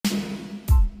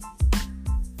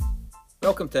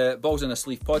Welcome to Balls in a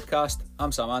Sleeve podcast.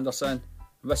 I'm Sam Anderson.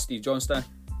 I'm with Steve Johnston.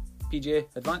 PGA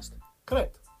Advanced?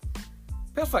 Correct.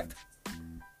 Perfect.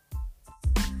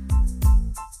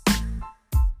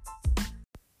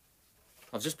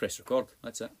 I've just pressed record.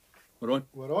 That's it. We're on.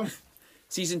 We're on.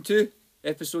 Season 2,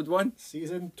 Episode 1.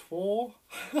 Season 2.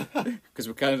 Because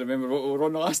we can't remember what we were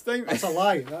on the last time. That's a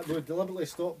lie. That we deliberately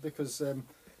stopped because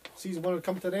Season 1 had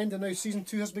come to an end and now Season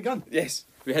 2 has begun. Yes.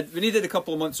 We needed a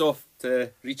couple of months off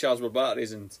to recharge our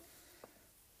batteries, and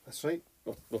That's right.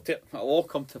 it'll all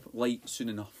come to light soon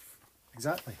enough.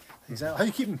 Exactly. How are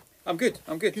you keeping? I'm good.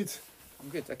 Good.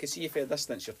 I can see you from a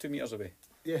distance. You're 2 metres away.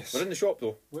 Yes. We're in the shop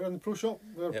though. We're in the pro shop.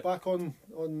 We're Yep. back on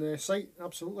site.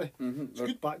 Absolutely. It's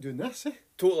We're- good back doing this, eh?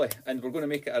 Totally. And we're going to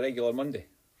make it a regular Monday.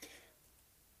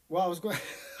 Well, I was going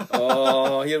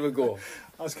Oh, here we go.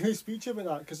 to speak to you about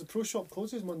that because the pro shop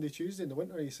closes Monday, Tuesday in the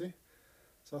winter, you see.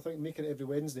 So I think making it every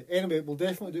Wednesday. Anyway, we'll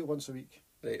definitely do it once a week.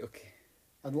 Right, okay.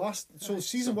 And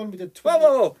season 1 we did Whoa, 20.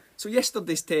 whoa, whoa. So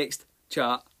yesterday's text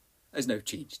chat is now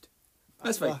changed.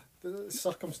 That's fine.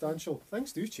 Circumstantial.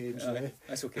 Things do change, eh?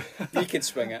 That's okay. We can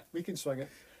swing it. We can swing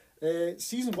it.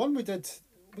 Season 1 we did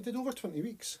over 20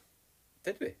 weeks.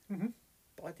 Did we? Mm-hmm.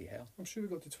 Bloody hell. I'm sure we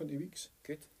got to 20 weeks.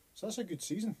 Good. So that's a good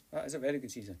season. That is a very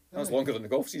good season. That was Aye. longer than the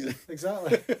golf season.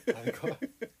 Exactly.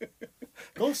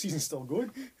 Golf season's still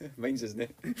going. Mine's isn't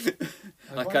it?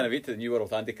 I Aye. can't wait till the New World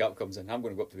Handicap comes in. I'm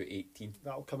going to go up to about 18.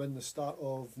 That'll come in the start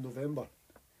of November.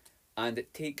 And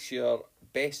it takes your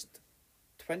best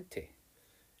 20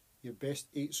 Your best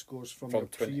 8 scores from From your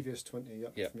 20. previous 20,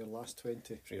 Yep. from your last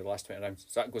 20. for your last 20 rounds.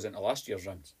 So that goes into last year's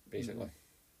rounds, basically.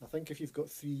 I think if you've got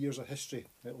 3 years of history,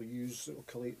 it'll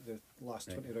collate the last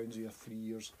Right. 20 rounds of your 3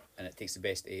 years. And it takes the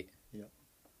best 8. Yeah.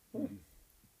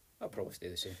 That'll probably stay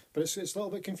the same. But it's a little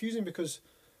bit confusing because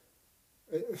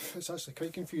it's actually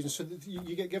quite confusing. So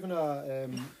you get given a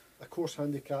course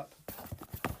handicap.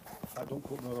 I don't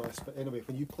quote me on this, but anyway,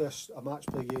 when you play a match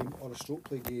play game or a stroke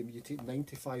play game, you take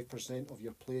 95% of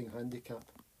your playing handicap,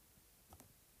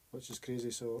 which is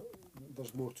crazy. So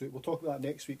there's more to it. We'll talk about that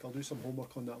next week. I'll do some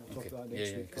homework on that. We'll talk Okay. about that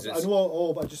next Yeah, week. 'cause I it's- know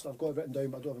all, but I've got it written down,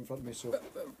 but I don't have it in front of me. So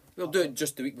We'll do it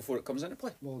just the week before it comes into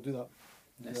play. we'll do that.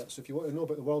 Yes. So if you want to know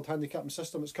about the World Handicapping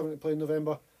System that's coming into play in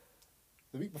November,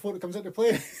 the week before it comes into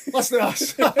play, listen to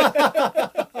us.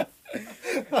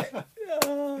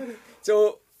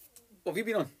 So, what have you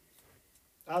been on?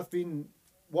 I've been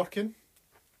working,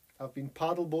 I've been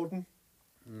paddleboarding,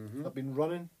 I've been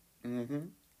running. Mm-hmm.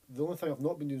 The only thing I've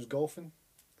not been doing is golfing.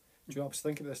 Do you know, I was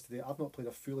thinking of this today. I've not played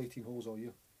a full 18 holes all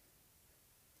year.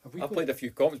 Have we I've played a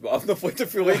few comps, but I've not played a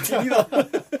full 18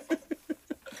 either.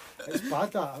 It's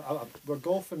bad that we're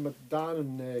golfing. Dan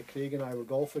and Craig and I were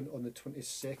golfing on the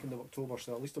 22nd of October,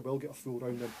 so at least I will get a full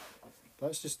round in.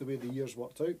 That's just the way the year's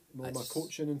worked out. All my That's-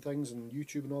 coaching and things and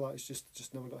YouTube and all that. It's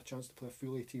just never got a chance to play a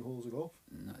full 18 holes of golf.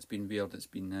 No, it's been weird. It's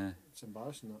been. It's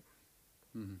embarrassing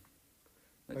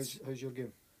that. It's How's your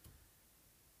game?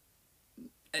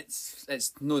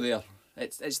 it's no there.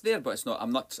 It's there, but it's not.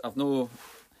 I'm not. I've no.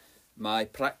 My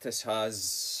practice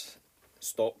has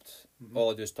stopped.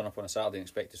 All I do is turn up on a Saturday and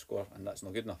expect to score, and that's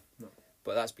not good enough. No.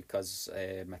 But that's because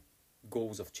my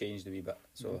goals have changed a wee bit.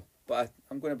 So, but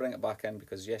I'm going to bring it back in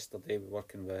because yesterday we were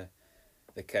working with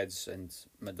the kids, and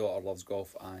my daughter loves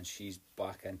golf, and she's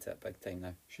back into it big time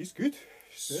now. She's good.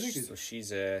 She's very good. So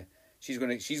she's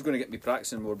going to get me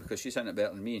practicing more because she's hitting it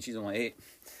better than me, and she's only 8.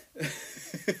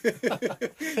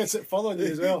 Is it following you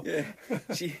as well? Yeah,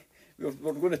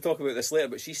 we're going to talk about this later,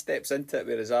 but she steps into it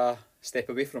whereas I step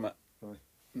away from it. Aye.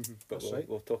 But That's right.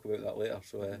 we'll talk about that later.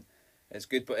 So it's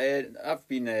good. But I've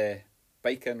been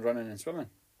biking, running, and swimming.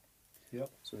 Yep.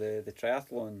 So the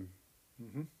triathlon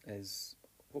Mm-hmm. is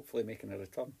hopefully making a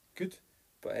return. Good.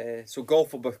 But so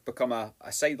golf will become a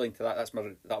sideline to that.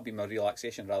 That'll be my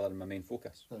relaxation rather than my main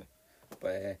focus. Aye.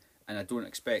 But and I don't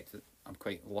expect. I'm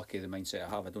quite lucky the mindset I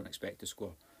have. I don't expect to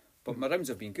score. But my rounds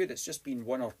have been good. It's just been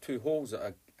 1 or 2 holes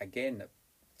that that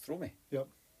throw me. Yep.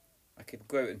 I could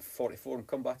go out in 44 and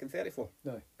come back in 34.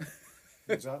 No.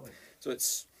 Exactly. So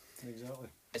it's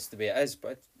the way it is,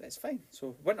 but it's fine.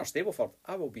 So Winter Stableford,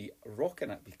 I will be rocking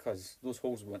it because those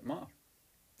holes won't matter.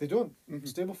 They don't.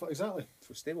 Stableford, exactly.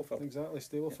 So Stableford, Exactly.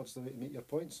 Stableford's the way to make your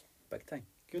points. big time.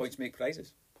 Good. Points make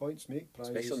prizes. Points make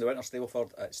prizes. Especially in the Winter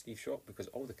Stableford at Steve's shop because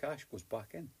all the cash goes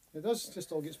back in. It does.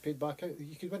 Just all gets paid back out.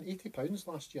 You could win £80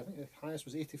 last year. I think the highest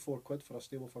was £84 for a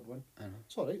Stableford win. I know.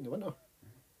 It's all right in the winter.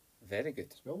 Very good.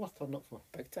 It's well worth turning up for.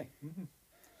 Big time.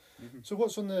 So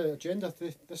what's on the agenda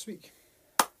this week?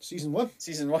 Season 1.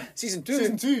 Season 1. Season 2.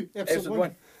 Season 2. Episode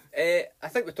 1. I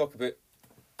think we talked about...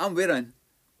 I'm wearing...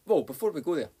 Well, before we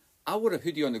go there, I wore a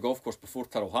hoodie on the golf course before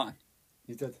Tyrrell Hatton.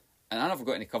 You did. And I never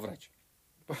got any coverage.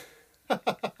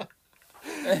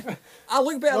 I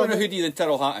look better in a hoodie than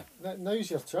Tyrrell Hatton. Now's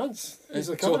your chance. Here's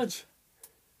the So- coverage.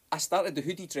 I started the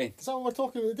hoodie trend. Is that what we're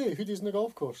talking about today? Hoodies in the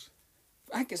golf course?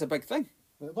 I think it's a big thing,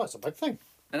 Well, it's a big thing.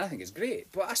 and I think it's great.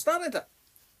 But I started it.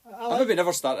 I I like, maybe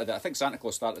never started it. I think Santa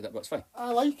Claus started it, but it's fine.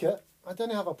 I like it. I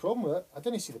didn't have a problem with it. I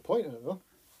didn't see the point in it though.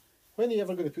 When are you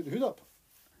ever going to put the hood up?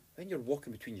 When you're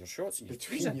walking between your shots and you're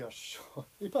Between tweezing. your shot.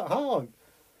 You put a hat on.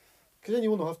 Because then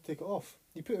you won't have to take it off.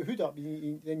 You put a hood up,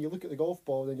 then you look at the golf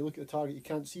ball, then you look at the target you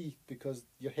can't see because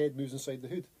your head moves inside the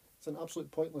hood. It's an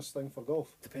absolute pointless thing for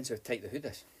golf. Depends how tight the hood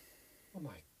is. Oh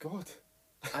my God.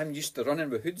 I'm used to running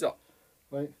with hoods up,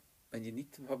 Right. and you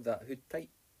need to have that hood tight.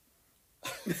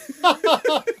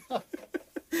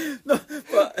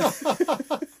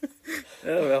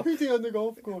 Oh well. Hoodie on the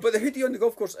golf course. But the hoodie on the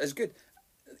golf course is good.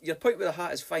 Your point with the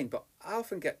hat is fine, but I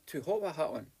often get too hot with a hat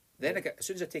on. Then as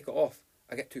soon as I take it off,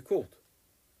 I get too cold.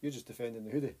 You're just defending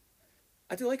the hoodie.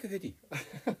 I do like a hoodie,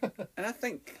 and I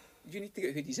think you need to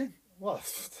get hoodies in. Well,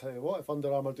 I'll tell you what, if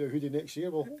Under Armour do a hoodie next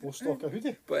year, we'll stock a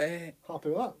hoodie. But Happy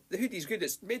with that. the hoodie's good.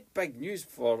 It's made big news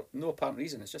for no apparent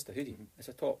reason. It's just a hoodie. It's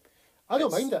a top. I don't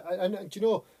It's- mind it. And do you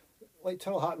know, like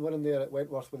Tyrrell Hatton winning there at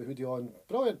Wentworth with the hoodie on,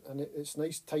 brilliant. And it's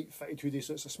nice, tight fitted hoodie,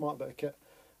 so it's a smart bit of kit.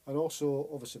 And also,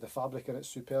 obviously, the fabric in it's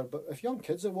superb. But if young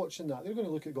kids are watching that, they're going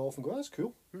to look at golf and go, "That's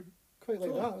cool. Quite like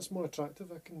Totally. that. It's more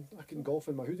attractive. I can golf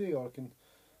in my hoodie, or I can,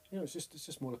 it's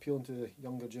just more appealing to the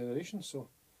younger generation. So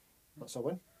that's a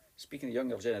win. Speaking of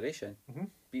younger generation,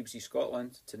 BBC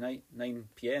Scotland tonight, 9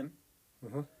 p.m.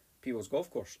 Peebles Golf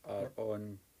Course are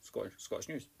on Scottish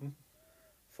News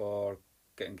for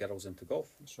getting girls into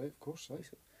golf. That's right, of course. Right.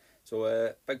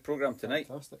 So big programme tonight.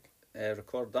 Fantastic.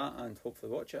 Record that and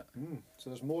hopefully watch it. So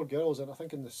there's more girls, and I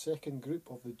think in the second group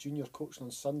of the junior coaching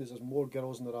on Sundays, there's more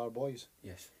girls than there are boys.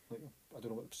 Yes. Like, I don't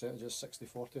know what the percentage is,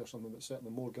 60-40 or something, but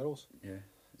certainly more girls. Yeah.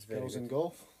 It's very Girls good. in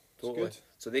golf. Totally. It's good.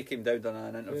 So they came down on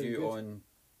an interview good. on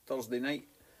Thursday night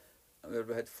where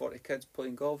we had 40 kids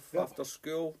playing golf Yep. after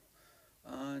school,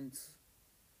 and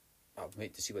I'll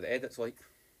wait to see what the edit's like.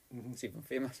 See if I'm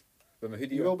famous with my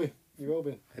hoodie You on. will be. You will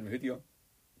be. I had my hoodie on.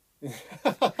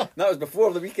 That was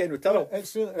before the weekend with Tyrrell.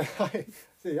 It's really,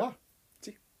 there you are.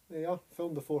 See? There you are.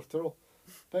 Filmed before Tyrrell.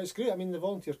 But it's great. I mean, the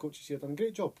volunteer coaches here done a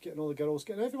great job getting all the girls,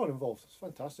 getting everyone involved. It's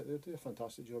fantastic. They do a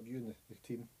fantastic job. You and the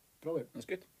team. Brilliant. That's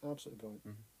good. Absolutely brilliant.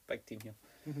 Big team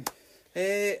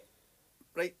here.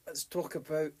 Right, let's talk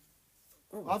about.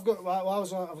 I've got. Well, I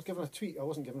was given a tweet. I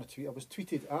wasn't given a tweet. I was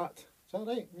tweeted at. Is that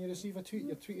right? When you receive a tweet,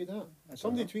 you're tweeted at. don't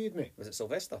Somebody know. tweeted me. Was it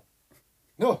Sylvester?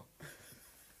 No.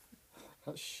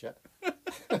 That's shit.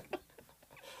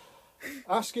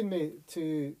 Asking me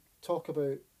to talk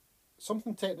about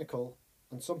something technical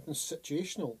and something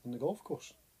situational in the golf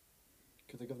course.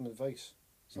 Could I give them advice?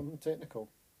 Something technical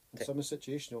and something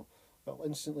situational that'll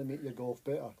instantly make your golf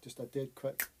better. Just a dead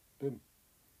quick boom.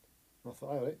 And I thought,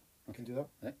 all right, I can do that.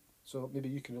 Right. So maybe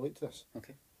you can relate to this.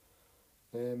 Okay.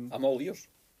 Um, I'm all ears.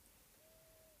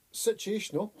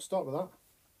 Situational, start with that.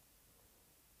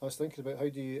 I was thinking about how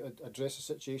do you address a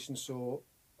situation, so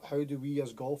how do we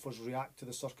as golfers react to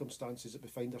the circumstances that we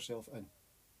find ourselves in?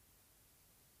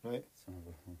 Right? So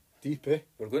Deep, eh?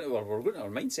 we're going to our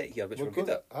mindset here, which we're good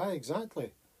at. Aye,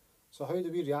 exactly. So how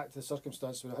do we react to the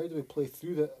circumstances? How do we play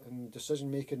through that and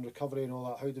decision making, recovery and all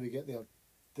that? How do we get there?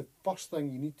 The first thing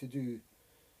you need to do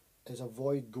is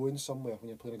avoid going somewhere when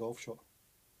you're playing a golf shot.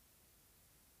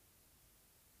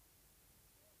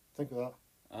 Think of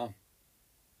that.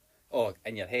 Oh,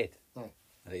 in your head. Aye.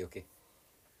 Right, okay.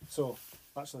 So,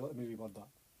 actually, let me reword that.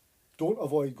 Don't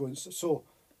avoid going. So,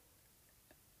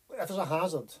 if there's a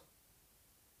hazard,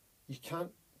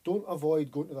 don't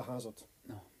avoid going to the hazard.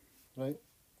 No. Right?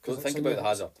 Don't it's think in about your- the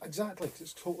hazard. Exactly, 'cause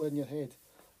it's totally in your head.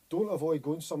 Don't avoid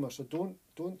going somewhere. So don't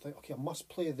think, okay, I must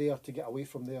play there to get away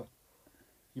from there.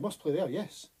 You must play there,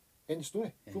 yes. End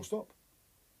story. Yeah. Full stop.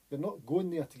 You're not going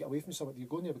there to get away from something. You're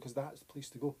going there because that's the place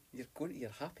to go. You're going to your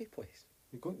happy place.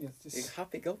 You're going. You're, You're just,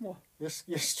 happy Gilmore. you're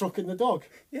stroking the dog.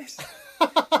 Yes.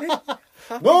 Yeah.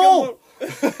 Happy No!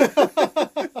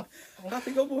 Gilmore.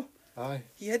 Happy Gilmore. Aye.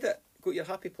 He had it. Go to your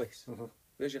happy place. Mhm.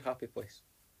 Where's your happy place?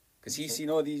 Because he's seen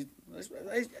all these.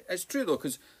 It's true though,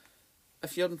 because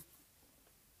if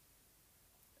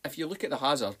you look at the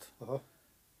hazard, Uh-huh.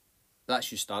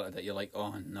 that's you started it. You're like,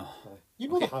 oh no. Aye. You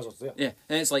know Okay. the hazard's there. Yeah,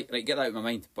 and it's like, right, get that out of my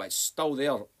mind, but it's still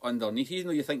there underneath. Even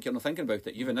though you think you're not thinking about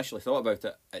it, you've initially thought about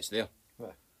it, it's there.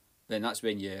 Aye. Then that's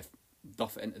when you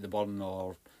duff it into the burn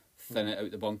or thin it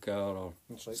out the bunker or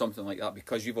That's right. something like that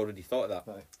because you've already thought of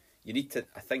that. Aye. You need to,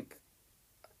 I think,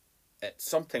 it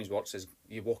sometimes works as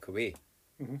you walk away.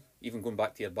 Mhm. Even going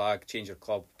back to your bag, change your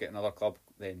club, get another club,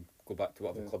 then go back to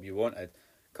whatever Yeah. club you wanted,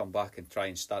 come back and try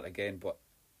and start again. But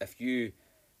if you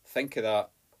think of that,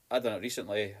 I done it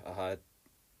recently. I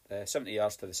had 70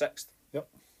 yards to the 6th. Yep.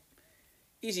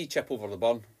 Easy chip over the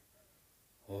burn.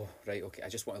 Oh, right, okay. I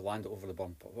just want to land it over the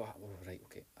burn. But what? Oh, right,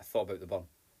 okay. I thought about the burn.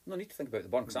 No need to think about the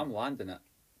burn because I'm landing it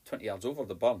 20 yards over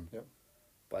the burn. Yep.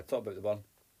 But I thought about the burn,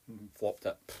 flopped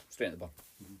it straight in the burn.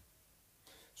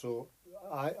 So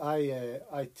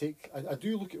I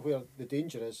do look at where the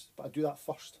danger is, but I do that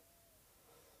first.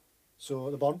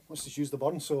 So the burn, let's just use the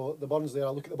burn. So the burn's there, I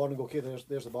look at the burn and go, okay, there's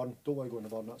the burn. Don't want to go in the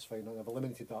burn, that's fine. And I've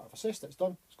eliminated that. I've assessed it, it's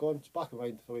done, it's gone, it's back in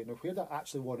mind. So wait, now where do I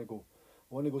actually want to go?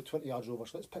 I want to go 20 yards over.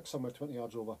 So let's pick somewhere 20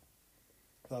 yards over.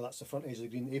 Now that's the front edge of the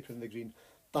green, the apron of the green.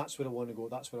 That's where I want to go,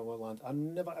 that's where I want to land. I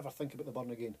never ever think about the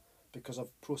burn again because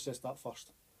I've processed that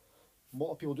first. A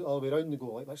lot of people do it all the way around. They go,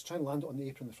 like, let's try and land it on the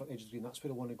apron, the front edge of the green. That's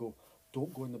where I want to go.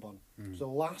 Don't go in the burn. So the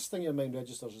last thing your mind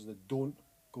registers is the don't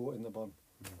go in the burn.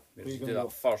 Where you do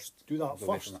that first. Do that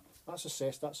first. That's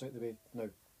assessed. That's out the way. Now,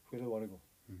 where do I want to go?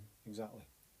 Exactly.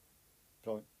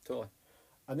 Brilliant. Totally.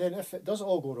 And then if it does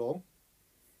all go wrong,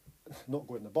 not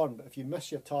go in the burn, but if you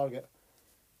miss your target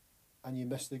and you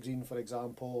miss the green, for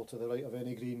example, to the right of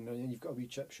any green, and then you've got a wee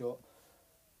chip shot,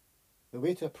 the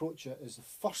way to approach it is the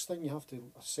first thing you have to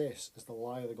assess is the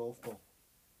lie of the golf ball.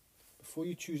 Before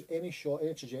you choose any shot,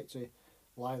 any trajectory,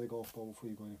 lie of the golf ball before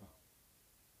you go anywhere.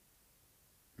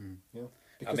 Yeah,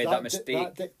 because I made that mistake.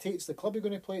 That dictates the club you're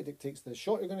going to play, it dictates the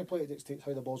shot you're going to play, it dictates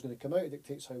how the ball's going to come out, it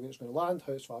dictates how it's going to land,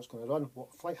 how far it's going to run,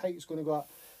 what flight height it's going to go at.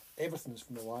 Everything is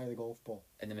from the lie of the golf ball.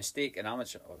 And the mistake an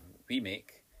amateur we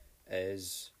make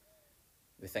is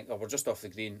we think, oh, we're just off the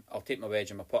green, I'll take my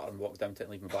wedge and my putter and walk down to it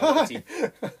and leave my bag at the tee.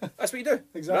 That's what you do.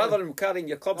 Exactly. Rather than carrying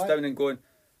your clubs down and going,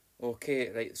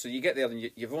 okay, right, so you get there and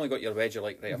you've only got your wedge, you're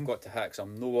like, right, I've got to hit, so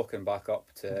I'm no walking back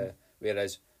up to,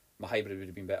 whereas my hybrid would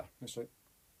have been better. That's right.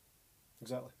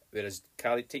 Exactly. Whereas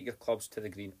take your clubs to the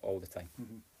green all the time.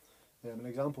 An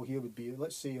example here would be,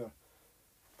 let's say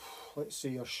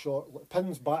your shot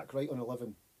pins back right on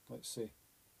 11, let's say.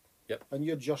 Yep. And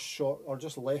you're just short or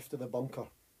just left of the bunker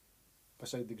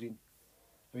beside the green.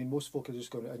 I mean, most folk are just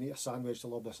going, I need a sand wedge to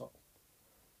lob this up.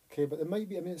 Okay, but it might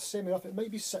be, I mean, it's semi-rough, it might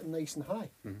be sitting nice and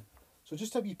high. So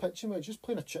just a wee pitching wedge, just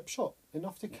playing a chip shot,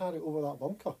 enough to carry it over that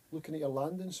bunker, looking at your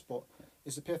landing spot,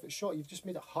 is the perfect shot. You've just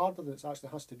made it harder than it actually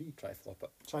has to be.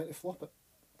 Trying to flop it.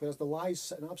 Whereas the lie's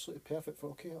sitting absolutely perfect for,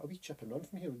 okay, a wee chip and run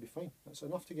from here would be fine. That's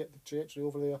enough to get the trajectory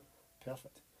over there,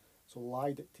 perfect. So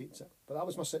lie dictates it. But that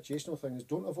was my situational thing, is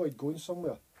don't avoid going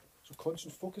somewhere. So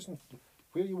constant focusing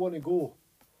where you want to go.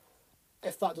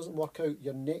 If that doesn't work out,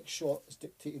 your next shot is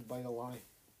dictated by the lie.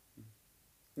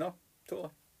 No,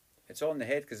 totally. It's on the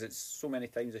head because it's so many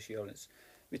times this year. And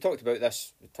we talked about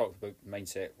this. We talked about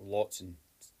mindset lots in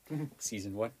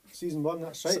season 1. Season 1,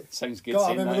 that's right. Sounds good. God,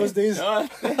 I remember those days.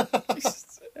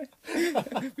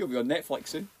 We'll be on Netflix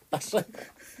soon. That's right.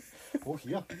 Oh,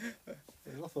 here.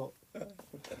 I thought.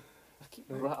 I keep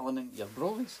rattling into your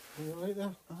brollies. You're right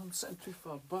there. I'm sitting too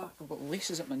far back. I've got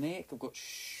laces at my neck. I've got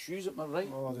shoes at my right.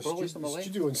 Oh, the brollies on my left.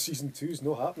 studio in season 2 is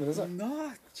not happening, is it?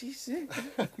 No,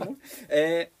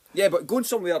 jeez. Yeah, but going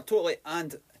somewhere totally,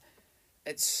 and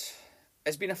it's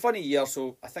been a funny year.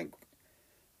 So I think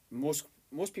most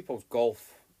people's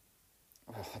golf.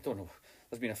 Oh, I don't know.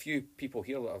 There's been a few people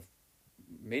here that have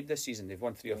made this season. They've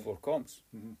won 3 or 4 comps.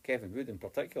 Kevin Wood in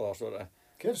particular, sort of.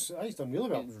 Kev's he's done really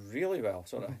well. Really well,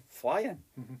 sort of flying.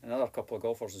 Another couple of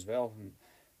golfers as well. And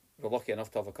we're lucky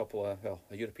enough to have a couple of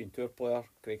a European Tour player,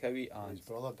 Craig Howie, and His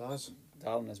brother Daz.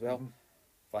 Darren as well.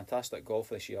 Fantastic golf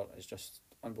this year. It's just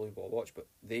unbelievable to watch. But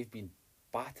they've been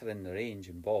battering the range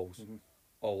in balls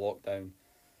all lockdown.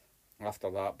 After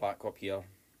that, back up here.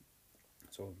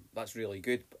 So that's really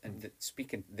good. And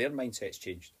speaking, their mindset's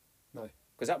changed. No.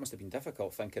 Because that must have been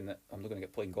difficult, thinking that I'm not going to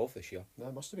get playing golf this year. No,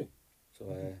 it must have been.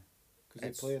 So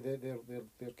because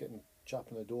they're getting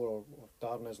chapped on the door, or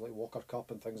Darren is like Walker Cup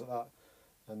and things like that,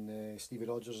 and Stevie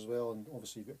Rogers as well. And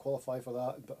obviously you've got to qualify for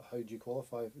that. But how do you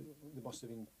qualify? They must have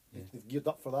been. Yeah. They've geared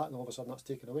up for that, and all of a sudden that's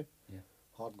taken away. Yeah.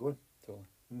 Hard going. Totally.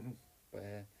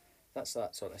 But that's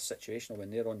that sort of situational.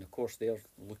 When they're on the course, they're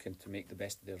looking to make the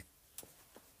best of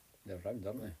their round,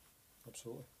 aren't they?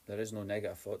 Absolutely. There is no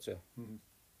negative thoughts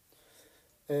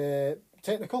there.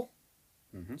 Technical.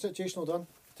 Situational done.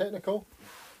 Technical.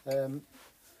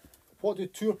 What do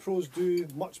tour pros do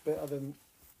much better than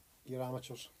your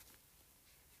amateurs?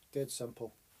 Dead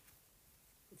simple.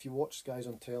 If you watch guys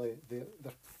on telly,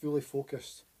 they're fully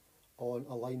focused on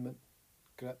alignment,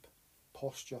 grip,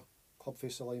 posture, club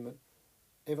face alignment,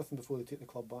 everything before they take the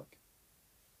club back.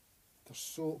 They're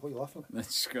so... What are you laughing at?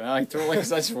 That's great. Totally.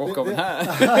 That's welcome.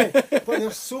 But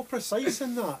they're so precise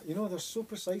in that. You know, they're so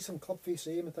precise in club face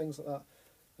aim and things like that.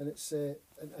 And it's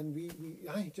and we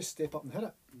just step up and hit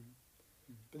it.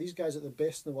 But these guys are the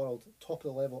best in the world, top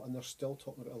of the level, and they're still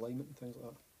talking about alignment and things like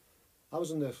that. I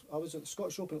was at the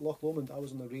Scottish Open at Loch Lomond. I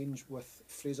was on the range with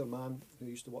Fraser Mann, who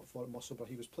used to work for at Musselburgh.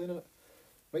 He was playing in it.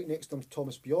 Right next to him,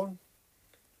 Thomas Bjorn.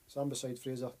 So I'm beside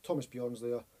Fraser. Thomas Bjorn's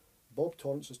there. Bob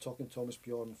Torrance is talking to Thomas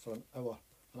Bjorn for an hour,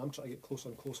 and I'm trying to get closer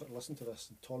and closer to listen to this.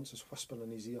 And Torrance is whispering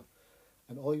in his ear,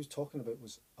 and all he was talking about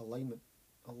was alignment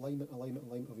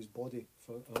of his body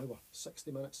for an hour,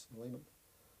 60 minutes alignment.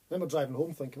 I remember driving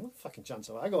home thinking, what fucking chance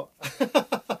have I got?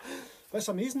 But it's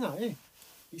amazing that, eh?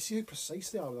 You see how precise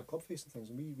they are with their club face and things,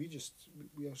 and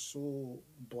we are so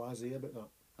blasé about that.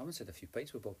 I once had a few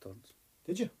pints with Bob Torrance.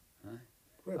 Did you? Aye.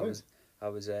 Whereabouts? I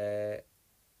was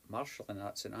marshalling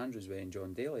at St Andrews when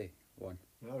John Daly won.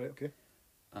 All right, okay.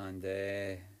 And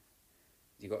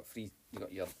you got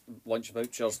your lunch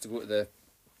vouchers to go to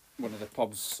one of the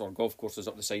pubs or golf courses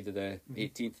up the side of the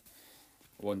 18th.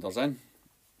 Wanders in,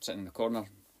 sitting in the corner.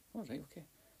 Oh, right, okay.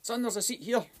 Son, there's a seat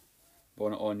here.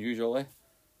 Bonnet on, usually.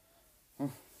 Oh,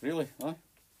 really? Aye.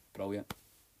 Brilliant.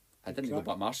 I didn't go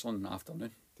back marshalling in the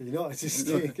afternoon. Did you not? It's just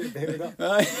get behind that.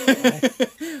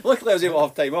 Aye. Luckily I was able to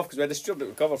have time off because we had a steward that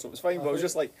would cover, so it was fine. But it was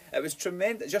just like, it was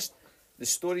tremendous. Just the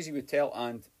stories he would tell,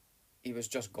 and he was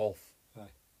just golf.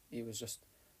 Aye. He was just,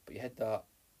 but you had that,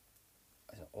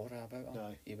 is it aura about him?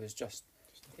 Aye. He was just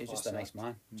a nice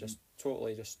man. Just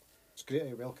totally just. It's great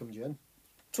he welcomed you in.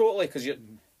 Totally, because you're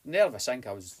nervous. I think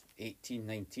I was 18,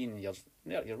 19.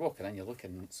 You're walking in, you're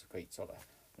looking, and it's quite sort of,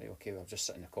 right, okay, we'll just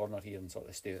sit in the corner here and sort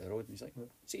of stay at the road. And he's like,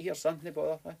 sit here, son, no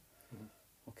bother. Aye.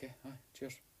 Okay, aye,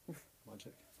 cheers. Oof.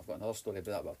 Magic. I've got another story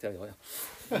about that, but I'll tell you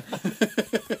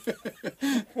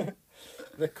later.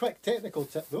 The quick technical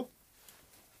tip, though,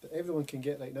 that everyone can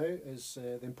get right now is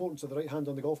the importance of the right hand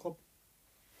on the golf club.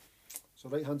 So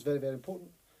right hand's very, very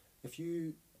important. I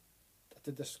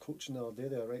did this coaching the other day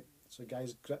there, right? So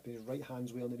guys grip his right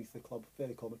hand's way underneath the club,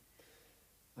 very common.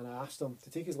 And I asked him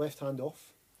to take his left hand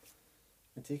off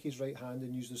and take his right hand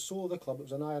and use the sole of the club. It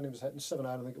was an iron he was hitting,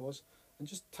 7-iron I think it was, and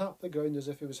just tap the ground as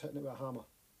if he was hitting it with a hammer,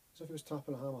 as if he was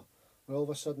tapping a hammer. And all of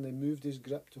a sudden he moved his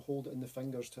grip to hold it in the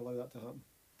fingers to allow that to happen.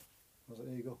 I was like,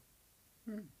 there you go.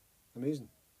 Amazing.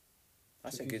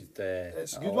 That's so a good.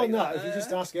 It's a good one, that. If you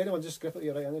just ask anyone, just grip it with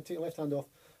your right hand, take your left hand off,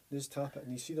 and just tap it,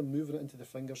 and you see them moving it into the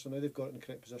fingers. So now they've got it in the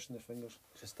correct position, the fingers.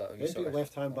 Just that. Then put your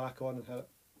left hand back on and hit it.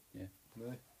 Yeah.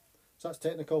 Right. So that's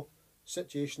technical,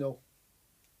 situational.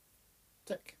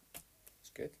 Tick. It's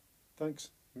good.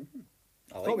 Thanks. I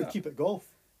Thought like we'd that. keep it golf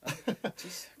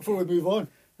before we move on.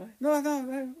 No, I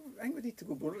think we need to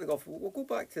go more to the golf. We'll go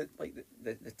back to like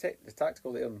the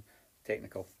tactical there and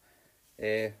technical.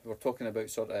 We're talking about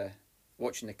sort of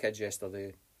watching the kids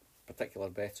yesterday, particular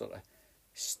Beth sort of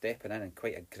stepping in and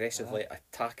quite aggressively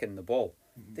attacking the ball.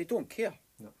 They don't care.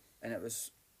 No. And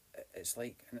it's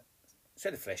like,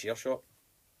 instead of fresh air shot,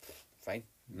 fine,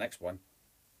 next one,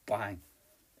 bang.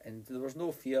 And there was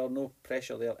no fear, no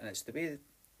pressure there, and it's the way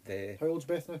How old's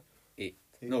Beth now? 8.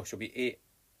 No, she'll be 8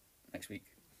 next week.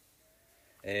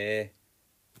 The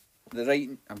right,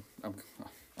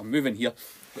 I'm moving here,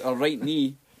 but her right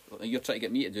knee, you're trying to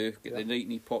get me to do, get the right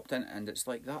knee popped in, and it's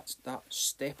like that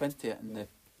step into it, and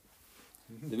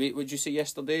the way, what did you say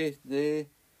yesterday, the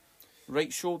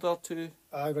right shoulder to...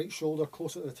 right shoulder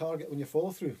closer to the target when you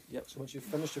follow through. Yep. So once you've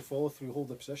finished your follow through, hold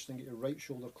the position and get your right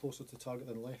shoulder closer to target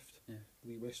than left. Yeah.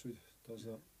 Lee Westwood does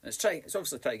that. It's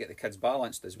obviously trying to get the kids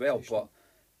balanced as well, but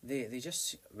they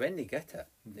just, when they get it,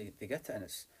 they get it, and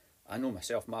it's, I know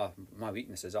myself, my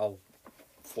weakness is I'll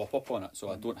flop up on it, so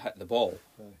I don't hit the ball.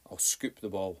 I'll scoop the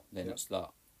ball, then it's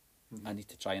that. I need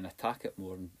to try and attack it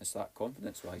more, and it's that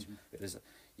confidence-wise. Whereas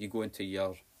you go into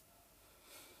your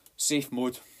safe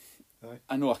mode,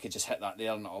 I know I could just hit that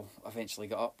there and it'll eventually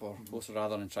get up or closer,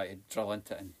 rather than try to drill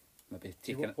into it and maybe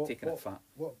taking it fat.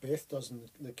 What Beth does, and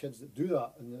the kids that do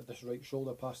that, and this right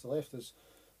shoulder past the left, is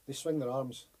they swing their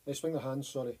hands,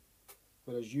 sorry.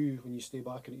 Whereas you, when you stay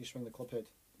back in it, you swing the club head.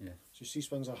 Yeah. So she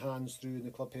swings her hands through and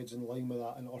the club head's in line with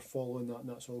that, and or following that, and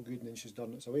that's all good, and then she's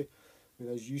done, it's away.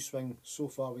 Whereas you swing so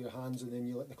far with your hands and then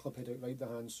you let the club head outride the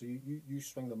hands, so you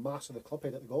swing the mass of the club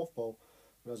head at the golf ball,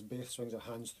 whereas Beth swings her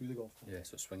hands through the golf ball. Yeah,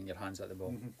 so swinging your hands at the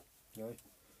ball. Right. No,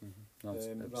 Rather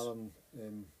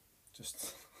than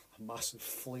just a massive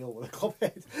flail with a club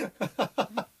head.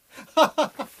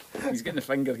 He's getting the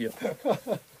finger here.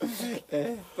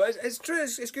 But it's true,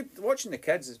 it's good watching the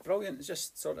kids, it's brilliant. It's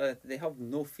just sort of, they have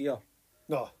no fear.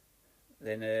 No.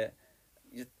 Then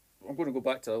I'm going to go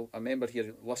back to a member here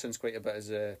who listens quite a bit,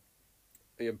 as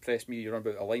he impressed me. You're on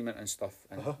about alignment and stuff,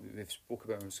 and we've spoke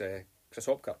about him, Chris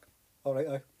Hopkirk. All right,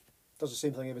 aye. does the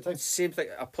same thing every time. Same thing.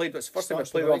 I played. It's the first time I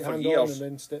Starts played with with the him right for hand on years,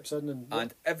 and then steps in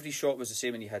and every shot was the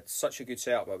same. And he had such a good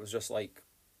setup. It was just like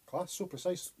class, so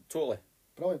precise, totally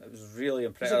brilliant. It was really He's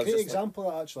impressive. a great example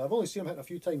of that, actually. I've only seen him hit a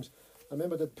few times. I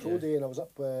remember I did pro Yeah. day and I was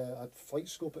up, I had flight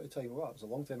scope at the time. Well, that was a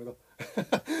long time ago.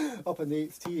 Up in the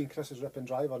 8th tee, and Chris was ripping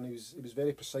driver, and he was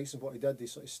very precise in what he did. He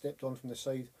sort of stepped on from the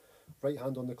side, right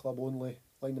hand on the club only,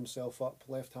 lined himself up,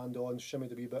 left hand on,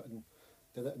 shimmied a wee bit and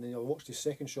did it. And then I watched his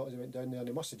second shot as he went down there, and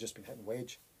he must have just been hitting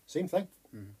wedge. Same thing.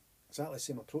 Mm-hmm. Exactly the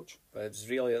same approach. But it's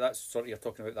really, that's sort of, you're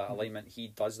talking about that alignment. He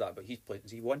does that, but he's played.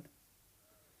 Has he won?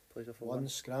 Plays off a One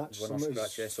scratch. One or Somebody's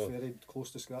scratch, yeah, so very close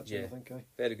to scratching, yeah. I think. Aye.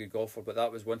 Very good golfer, but that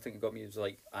was one thing that got me. Was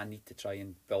like, I need to try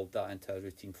and build that into a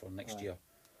routine for next year.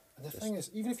 And the thing is,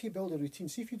 even if you build a routine,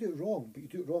 see if you do it wrong, but you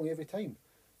do it wrong every time,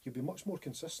 you'll be much more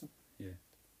consistent. Yeah.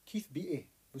 Keith Beattie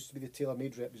used to be the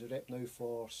tailor-made rep. He's a rep now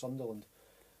for Sunderland,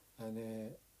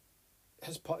 and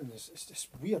his putting is it's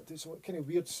weird. It's a kind of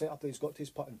weird setup that he's got to his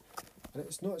putting, and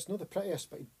it's not the prettiest,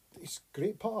 but he's a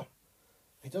great putter.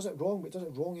 He does it wrong, but he does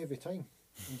it wrong every time.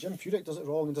 And Jim Furyk does it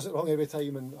wrong and does it wrong every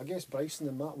time, and I guess Bryson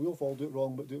and Matt Wolf all do it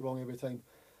wrong, but do it wrong every time.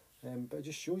 But it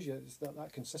just shows you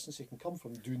that consistency can come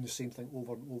from doing the same thing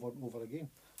over and over and over again,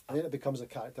 and then it becomes a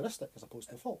characteristic as opposed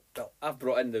to a fault. Well, I've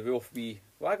brought in the Wolf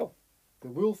Waggle. The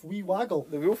Wolf Waggle.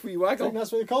 The Wolf I think Waggle.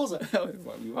 that's what he calls it.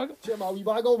 Wee Waggle. Jim, my wee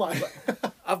waggle, man.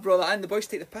 I've brought that in. The boys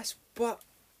take the piss, but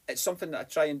it's something that I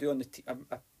try and do on the tee.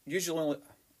 I usually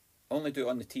only do it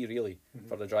on the tee, really,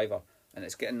 for the driver, and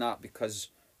it's getting that because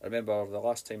I remember the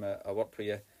last time I worked for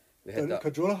you, we had that.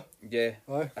 Cajora? Yeah,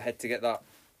 Aye. I had to get that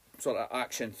sort of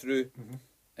action through,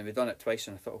 and we've done it twice,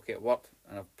 and I thought, okay, it worked,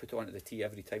 and I've put it onto the tee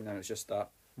every time now. It's just that.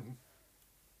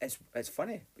 It's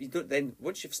funny. You don't then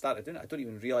once you've started doing it, I don't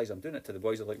even realise I'm doing it. To the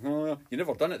boys are like, oh, you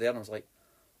never done it there, and I was like,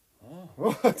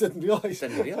 Oh, I didn't realise.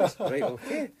 didn't realise. Right,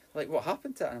 okay. Like, what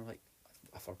happened to it? And I'm like,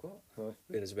 I forgot. Aye.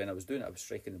 Whereas when I was doing it, I was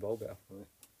striking the ball better. Aye.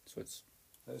 So it's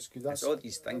good. That's all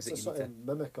these things that's that a you sort need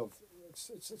of mimic of.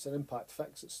 It's an impact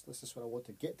fix. This is where I want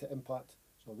to get to impact.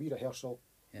 So a wee rehearsal,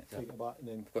 yeah, take it back, and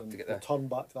then Got to get return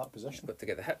back to that position. got to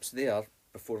get the hips there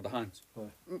before the hands. Aye.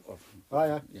 Or-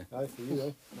 Aye, yeah. aye, for you,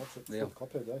 aye. That's it. Yeah. Full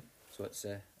cuphead, aye. So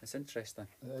it's interesting.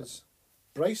 It is.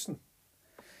 Bryson,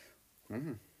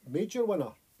 Mm-hmm. major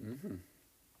winner. Mm-hmm.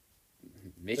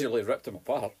 Majorly ripped him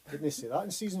apart. Didn't they say that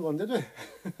in season 1, did we?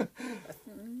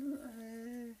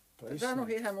 Did I not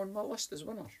hate him on my list as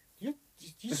winner? You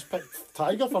just picked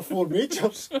Tiger for 4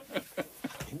 majors.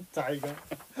 Fucking Tiger.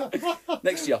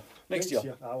 Next year. Next year.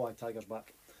 Ah, why Tiger's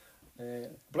back.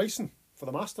 Bryson for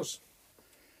the Masters.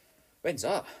 When's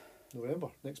that? November,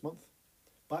 next month.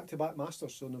 Back-to-back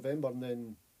Masters, so November and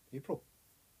then April.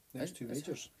 Next 2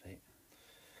 majors. Right.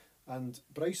 And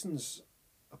Bryson's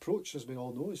approach, as we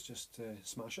all know, is just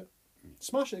smash it.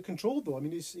 Smash it controlled, though. I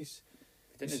mean, he's He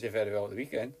didn't do very well at the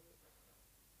weekend.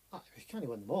 he can't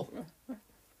win them all.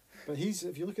 But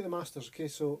if you look at the Masters, okay,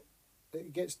 so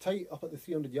it gets tight up at the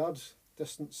 300 yards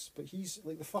distance, but he's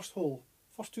like the first 2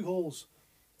 holes,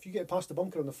 if you get past the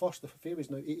bunker on the first, the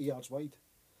fairway's now 80 yards wide.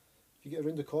 If you get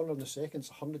around the corner on the second, it's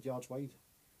 100 yards wide.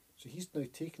 So he's now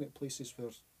taking it places where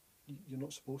you're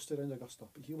not supposed to around Augusta,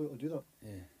 but he'll be able to do that.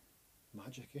 Yeah.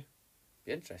 Magic, eh?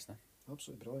 Be interesting.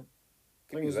 Absolutely brilliant.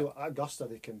 Could Thing be is, bit- though, at Augusta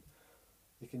they can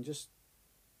just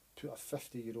put a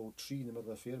 50-year-old tree in the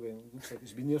middle of the fairway and it looks like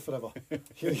it's been there forever.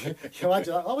 you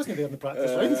imagine that? I wasn't there in the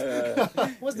practice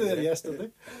round. Wasn't there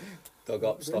yesterday. Dug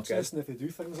up, It's stuck in. interesting if they do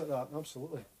things like that.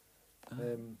 Absolutely.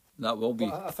 That will be.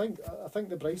 But I think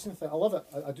the Bryson thing, I love it.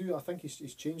 I do. I think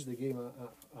he's changed the game.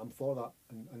 I'm for that,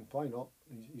 and why not?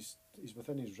 He's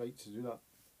within his right to do that.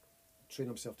 Train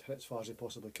himself to hit as far as he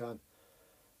possibly can.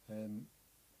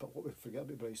 But what we forget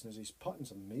about Bryson is his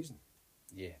putting's amazing.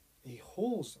 Yeah. He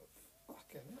holds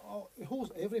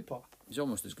every putt. He's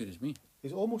almost as good as me.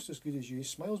 He's almost as good as you. He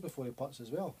smiles before he putts as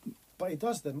well. But he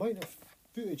does the amount of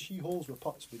footage he holds with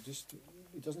putts.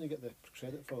 He doesn't get the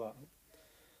credit for that.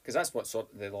 Because that's what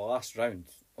sort of the last round.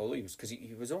 Although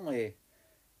he was only,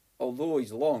 although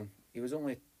he's long, he was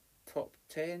only top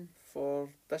 10 for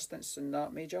distance in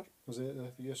that major. Was it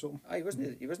the US Open? He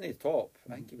wasn't. He wasn't the top.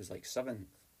 I think he was like seventh,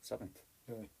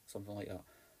 Really? something like that.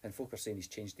 And folk are saying he's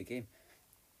changed the game.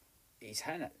 He's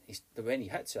hitting it. When he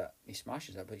hits it, he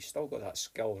smashes it, but he's still got that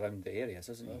skill around the areas,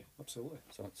 hasn't he? Aye, absolutely.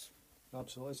 So it's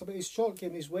Absolutely. It's about his short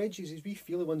game, his wedges, his wee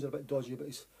feeling ones are a bit dodgy, but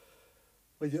he's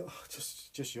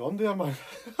just yawn there, man.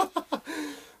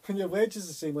 When your wedge is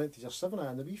the same length as your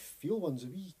 7-iron, the wee feel ones,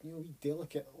 the wee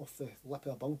delicate off the lip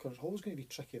of a bunker, it's always going to be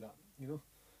tricky, that,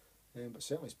 but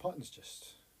certainly his putting's just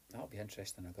that'll be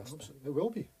interesting, Augusta. absolutely, it will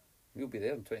be. We'll be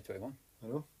there in 2021, I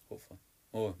know. hopefully.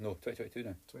 Oh no, 2022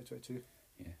 now. 2022.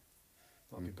 Yeah.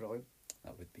 That'd be brilliant.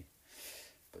 That would be.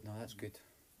 But no, that's good.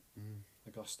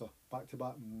 Augusta.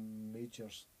 Back-to-back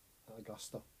majors at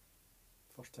Augusta.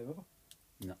 First time ever?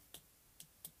 No.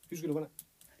 Who's going to win it?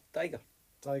 Tiger.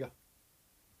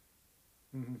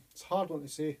 It's a hard one to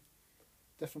say.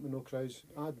 Different with no crowds.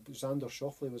 Xander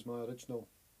Schauffele was my original.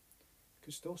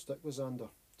 Could still stick with Xander.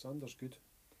 Xander's good.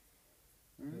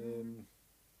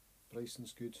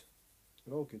 Bryson's good.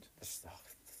 They're all good. That's the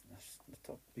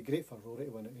top. Be great for Rory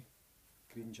to win it.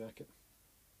 Green jacket.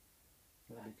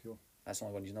 That'd be cool. That's the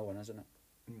only one he's not won, isn't it?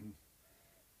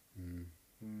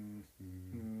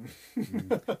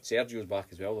 Sergio's back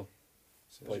as well, though.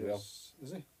 Played well.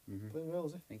 Is he? Playing well,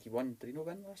 is he? I think he won. Did he not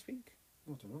win last week?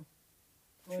 I don't know.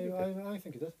 Sure I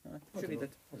think he did. Sure he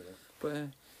did. I don't know.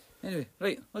 But anyway,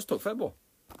 right, let's talk football.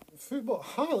 Football.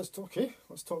 Let's talk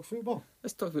football.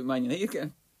 Let's talk about Man United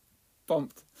getting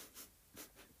pumped.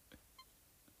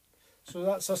 So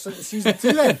that's us into season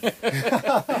 2 then.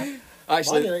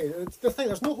 Actually, Man United, the thing,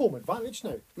 there's no home advantage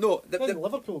now. no, Then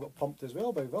Liverpool got pumped as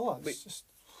well by Villa. It's just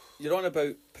you're on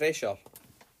about pressure.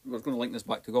 We're going to link this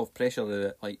back to golf.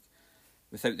 Pressure, like,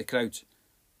 without the crowds.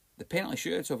 The penalty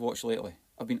shootouts I've watched lately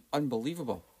have been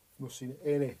unbelievable. not seen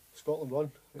any. Scotland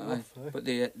won. But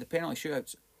the penalty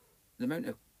shootouts, the amount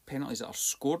of penalties that are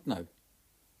scored now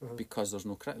because there's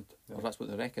no crowd, or that's what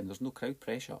they reckon, there's no crowd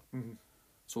pressure.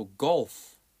 So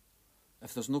golf,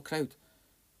 if there's no crowd,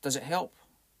 does it help?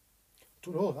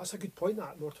 Don't know. That's a good point.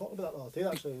 That we were talking about that the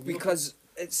other day. Actually, Because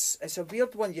it's a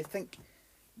weird one. You think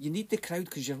you need the crowd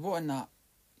because you're wanting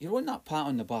that pat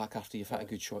on the back after you've hit a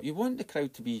good shot. You want the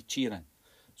crowd to be cheering.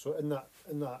 So in that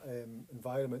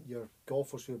environment, your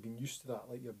golfers who have been used to that,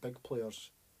 like your big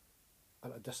players, are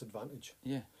at a disadvantage.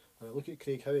 Yeah. And I look at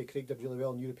Craig Howie. Craig did really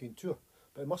well in European Tour,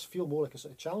 but it must feel more like a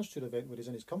sort of challenge tour event where he's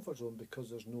in his comfort zone because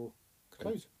there's no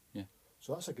crowd. Yeah.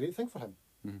 So that's a great thing for him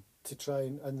to try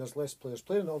and there's less players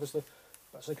playing, obviously,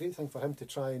 but it's a great thing for him to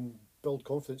try and build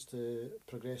confidence to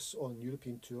progress on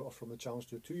European Tour or from the Challenge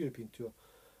Tour to European Tour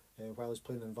while he's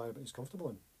playing in an environment he's comfortable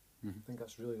in. I think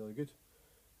that's really, really good.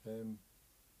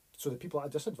 So the people at a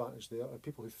disadvantage there are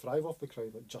people who thrive off the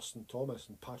crowd, like Justin Thomas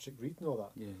and Patrick Reed and all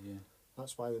that. Yeah, yeah.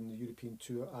 That's why in the European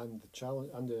Tour and the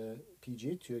Challenge and the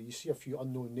PGA Tour, you see a few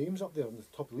unknown names up there on the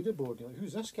top of the leaderboard. You're like,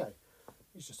 who's this guy?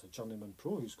 He's just a journeyman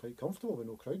pro who's quite comfortable with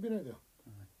no crowd being out there.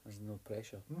 There's no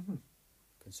pressure.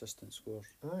 Consistent scores.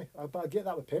 But I get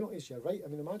that with penalties. You're right. I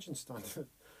mean, imagine standing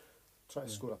trying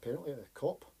to score a penalty at the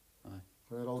Cop. And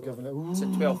they're all giving it. Ooh. It's a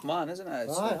 12th man, isn't it?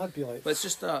 I'd be like. But it's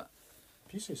just that.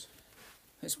 Pieces.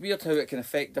 It's weird how it can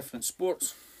affect different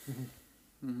sports.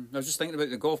 I was just thinking about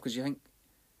the golf because you think,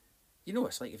 you know,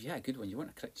 it's like if you had a good one, you had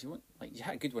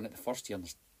a good one at the first year and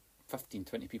there's 15,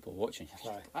 20 people watching.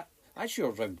 That's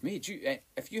your round made.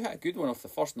 If you had a good one off the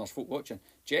first and there's folk watching,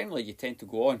 generally you tend to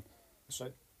go on. That's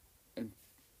right. And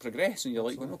progress, and you're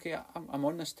like, going, okay, I'm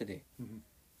on this today.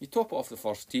 You top it off the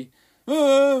first tee.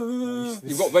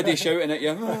 You've got Widdy shouting at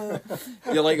you.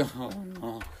 You're like, oh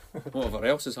no, whatever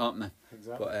else is happening.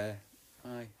 Exactly. But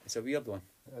it's a weird one.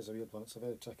 It is a weird one. It's a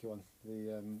very tricky one.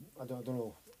 I don't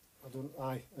know.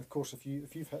 Of course, if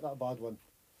you've hit that bad one,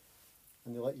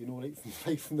 and they let you know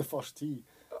right from the first tee,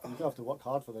 you're gonna have to work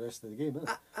hard for the rest of the game, isn't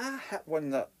it? I hit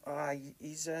one that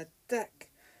he's a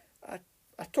dick. I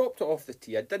topped it off the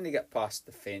tee. I didn't get past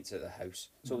the fence at the house,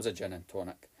 so it was a gin and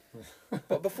tonic.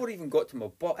 But before I even got to my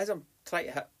ball, as I'm trying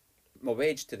to hit my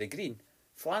wedge to the green,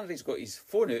 Flannery's got his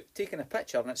phone out, taking a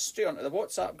picture, and it's straight onto the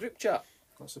WhatsApp group chat.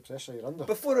 That's the pressure you're under.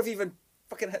 Before I've even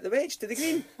fucking hit the wedge to the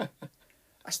green.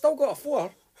 I still got a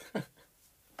 4.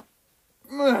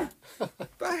 But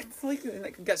like, and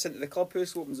it gets into the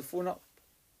clubhouse, opens the phone up.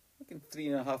 Fucking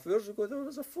 3.5 hours ago, there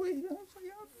was a 4.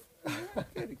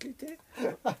 Very good,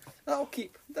 That'll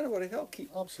keep. Don't worry, that'll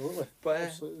keep. Absolutely. But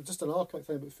absolutely. Just another quick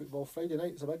thing about football. Friday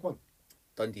night is a big one.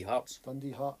 Dundee Hearts. Dundee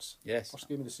Hearts. Yes. First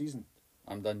game of the season.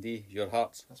 I'm Dundee. You're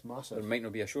Hearts. That's massive. There might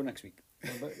not be a show next week.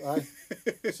 Aye.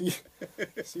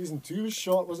 Season 2 was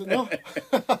short, was it not?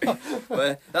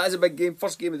 But that is a big game.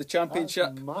 First game of the championship.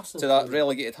 That's massive. To that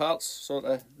relegated Hearts, sort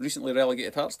of recently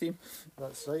relegated Hearts team.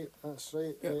 That's right.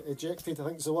 Yeah. Ejected, I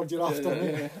think is the word you're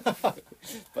after.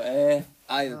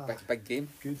 But big game.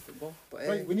 Good Football. But,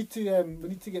 right, we need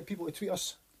to get people to tweet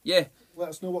us. Yeah. Let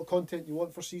us know what content you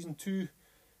want for season 2.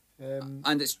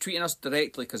 And it's tweeting us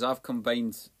directly because I've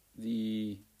combined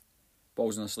the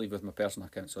balls in the sleeve with my personal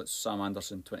account, so it's Sam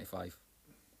Anderson 25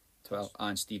 12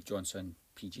 and Steve Johnson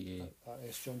PGA.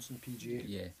 S Johnson PGA.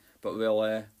 Yeah, but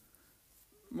we'll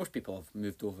most people have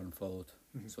moved over and followed,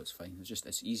 so it's fine.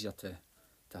 It's easier to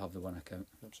have the one account.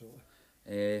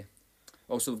 Absolutely.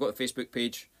 Also, we've got a Facebook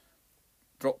page.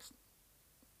 Drop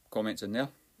comments in there.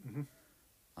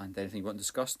 and anything you want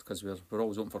discussed, because we're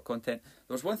always open for content.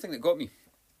 There was one thing that got me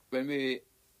when we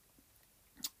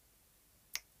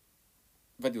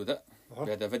videoed it. Uh-huh. We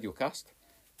had a video cast.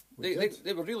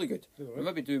 They were really good. They were We right.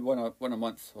 maybe do one a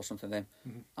month or something then.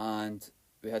 And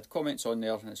we had comments on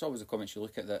there, and it's always the comments you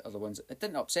look at that are the ones. It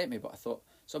didn't upset me, but I thought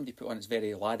somebody put on it's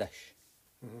very laddish.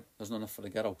 There's not enough for the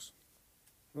girls.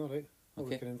 All right. Well,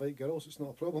 Okay. we can invite girls. It's not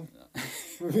a problem.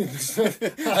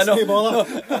 I know. Bother.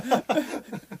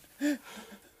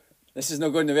 This is not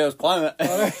going the way I was planning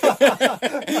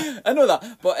it. I know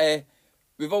that, but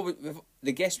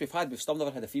the guests we've had, we've still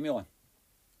never had a female on.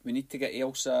 We need to get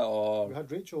Elsa or... We had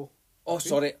Rachel. Oh,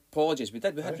 sorry, apologies. We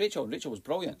did. We had Aye. Rachel. Rachel was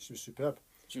brilliant. She was superb.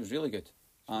 She was really good.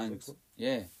 And excellent.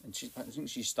 yeah, and I think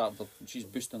she's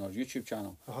boosting her YouTube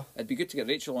channel. Uh-huh. It'd be good to get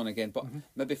Rachel on again, but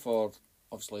maybe for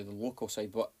obviously the local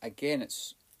side. But again,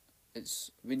 it's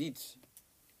we need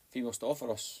females to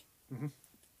offer us.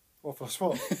 Offer us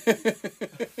what?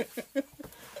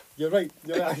 You're right.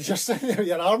 You're right. You're sitting there with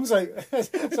your arms out.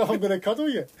 So I'm going to cuddle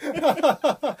you.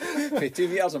 For 2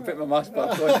 meters and put my mask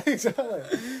back on. Exactly.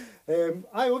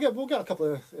 We'll get a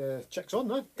couple of chicks on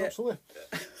now. Yeah. Absolutely.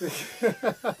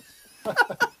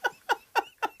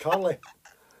 Carly.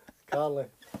 No,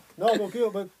 we'll go.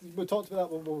 But we talked about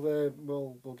that.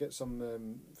 We'll get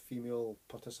some female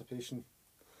participation,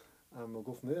 and we'll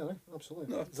go from there.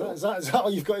 Absolutely. No, is that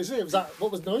all you've got to say? Was that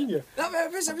what was annoying you?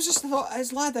 It was just a thought.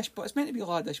 It's laddish, but it's meant to be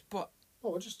laddish. But Oh,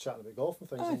 we're just chatting about golf and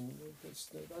things. Aye. And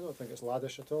I don't think it's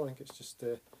laddish at all. I think it's just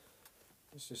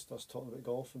us talking about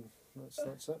golf, and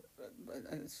that's it.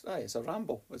 it's a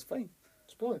ramble. It's fine.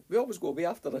 It's brilliant. We always go away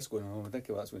after this going, oh,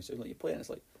 ridiculous. That's when it sounds like you're playing. It's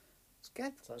like, it's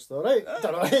good. That's all right.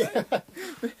 Done all right.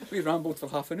 We rambled for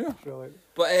half an hour. Brilliant.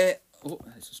 But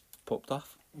it's just popped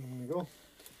off. There we go.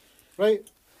 Right.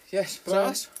 Yes,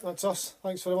 Brilliant. That's us.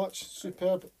 Thanks very much.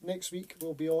 Superb. Next week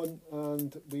we'll be on,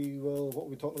 and we will. What are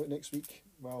we talking about next week?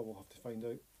 Well, we'll have to find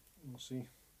out. We'll see.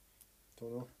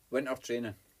 Don't know. Winter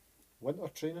training. Winter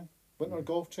training. Winter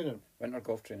golf training. Winter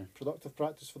golf training. Productive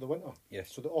practice for the winter.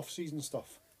 Yes. So the off-season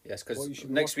stuff. Yes, What you because should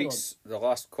be next working week's the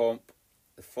last comp,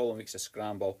 the following week's a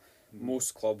scramble.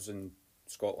 Most clubs in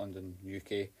Scotland and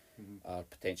UK are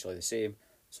potentially the same.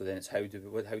 So then it's how do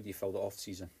you fill the off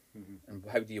season, and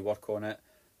how do you work on it?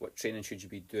 What training should you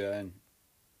be doing?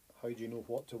 How do you know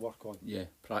what to work on? Yeah,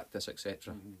 practice,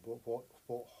 etc. What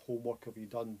homework have you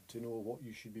done to know what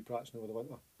you should be practicing over the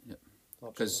winter? Yeah,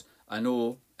 Absolutely. because I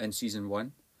know in season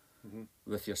 1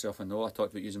 with yourself and Noel, I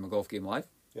talked about using my golf game live.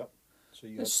 Yep. So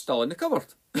you It's still in the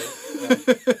cupboard.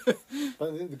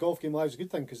 But the golf game live is a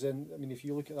good thing, because then, I mean, if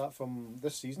you look at that from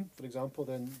this season, for example,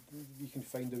 then you can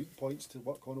find the weak points to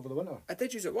work on over the winter. I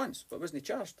did use it once, but wasn't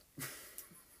charged.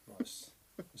 It's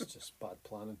just bad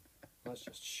planning. That's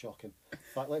just shocking. In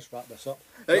fact, let's wrap this up.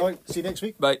 Right. Right, see you next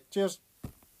week. Bye. Cheers.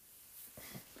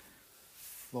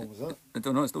 How long was that? I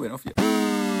don't know, it's not enough yet.